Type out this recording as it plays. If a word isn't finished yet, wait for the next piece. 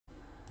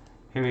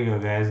Here we go,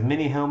 guys.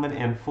 Mini helmet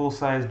and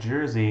full-size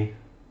jersey.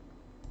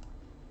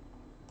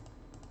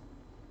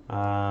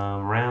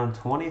 Round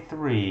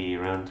 23.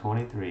 Round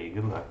 23.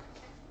 Good luck.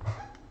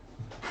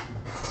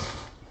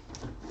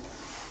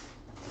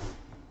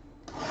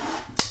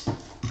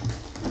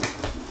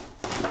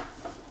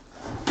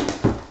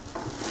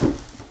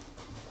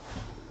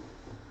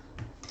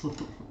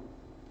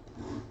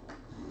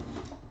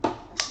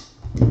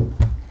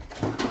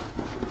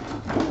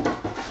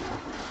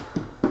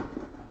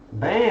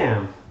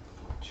 Bam!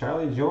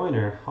 Charlie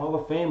Joyner, Hall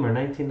of Famer,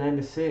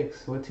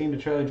 1996. What team did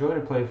Charlie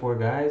Joyner play for,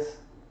 guys? It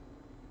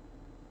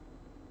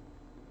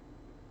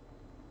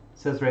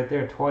says right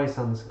there twice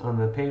on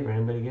the paper.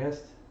 Anybody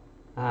guessed?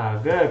 Ah,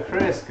 good,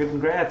 Chris. Good,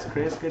 congrats,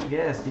 Chris. Good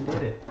guess. You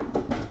did it.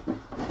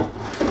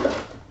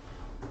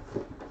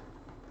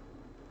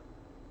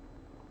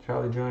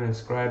 Charlie Joyner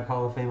inscribed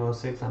Hall of Fame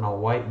 06 on a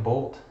white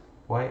bolt.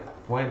 White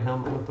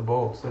helmet with the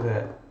bolts. Look at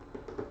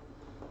that.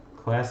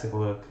 Classic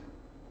look.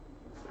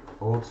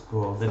 Old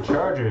school. The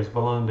Chargers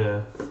belong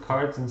to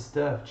Cards and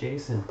Stuff.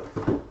 Jason.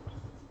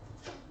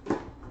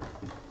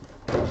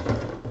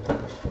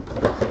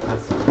 That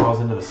falls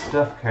into the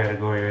stuff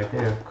category right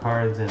there.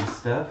 Cards and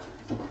Stuff.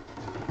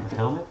 The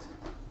helmet.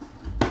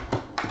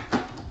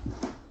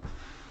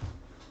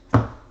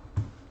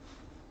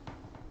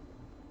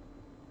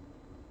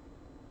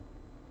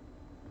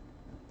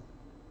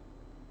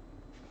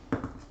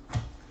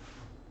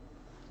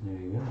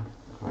 There you go.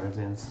 Cards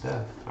and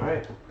Stuff.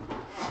 Alright.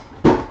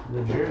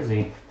 The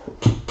jersey.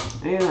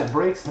 Damn, that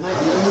breaks tonight.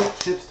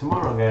 Ships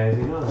tomorrow, guys.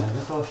 You know that.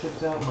 This all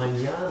ships out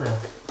mañana.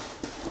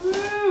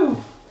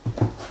 Woo!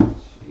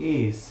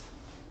 Jeez.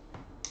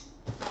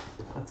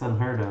 That's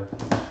unheard of.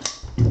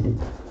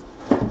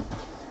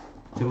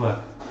 Good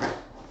luck.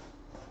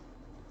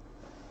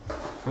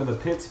 For the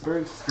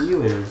Pittsburgh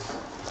Steelers,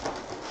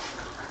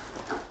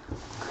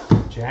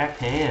 Jack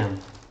Ham.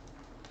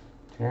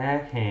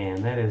 Jack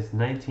Ham. That is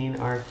 19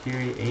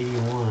 Arcuri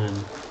 81.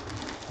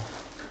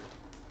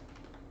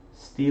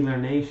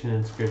 Steeler Nation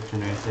inscription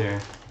right there.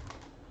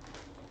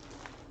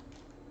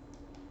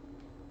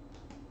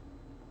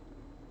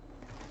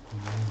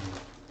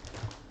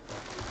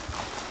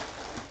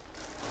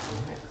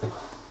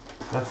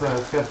 That's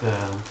it's got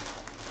the.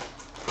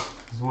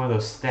 It's one of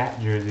those stat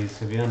jerseys.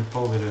 So if you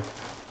unfold it,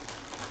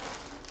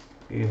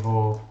 a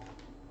whole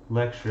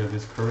lecture of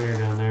his career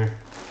down there.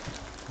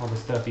 All the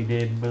stuff he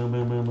did. Boom,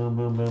 boom, boom, boom,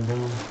 boom, boom,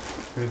 boom.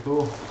 Pretty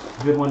cool.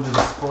 Good one to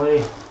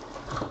display.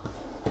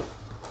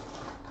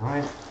 All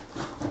right.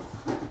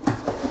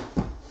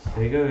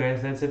 There you go,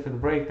 guys. That's it for the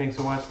break. Thanks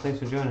for watching. Thanks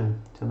for joining.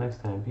 Until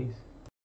next time. Peace.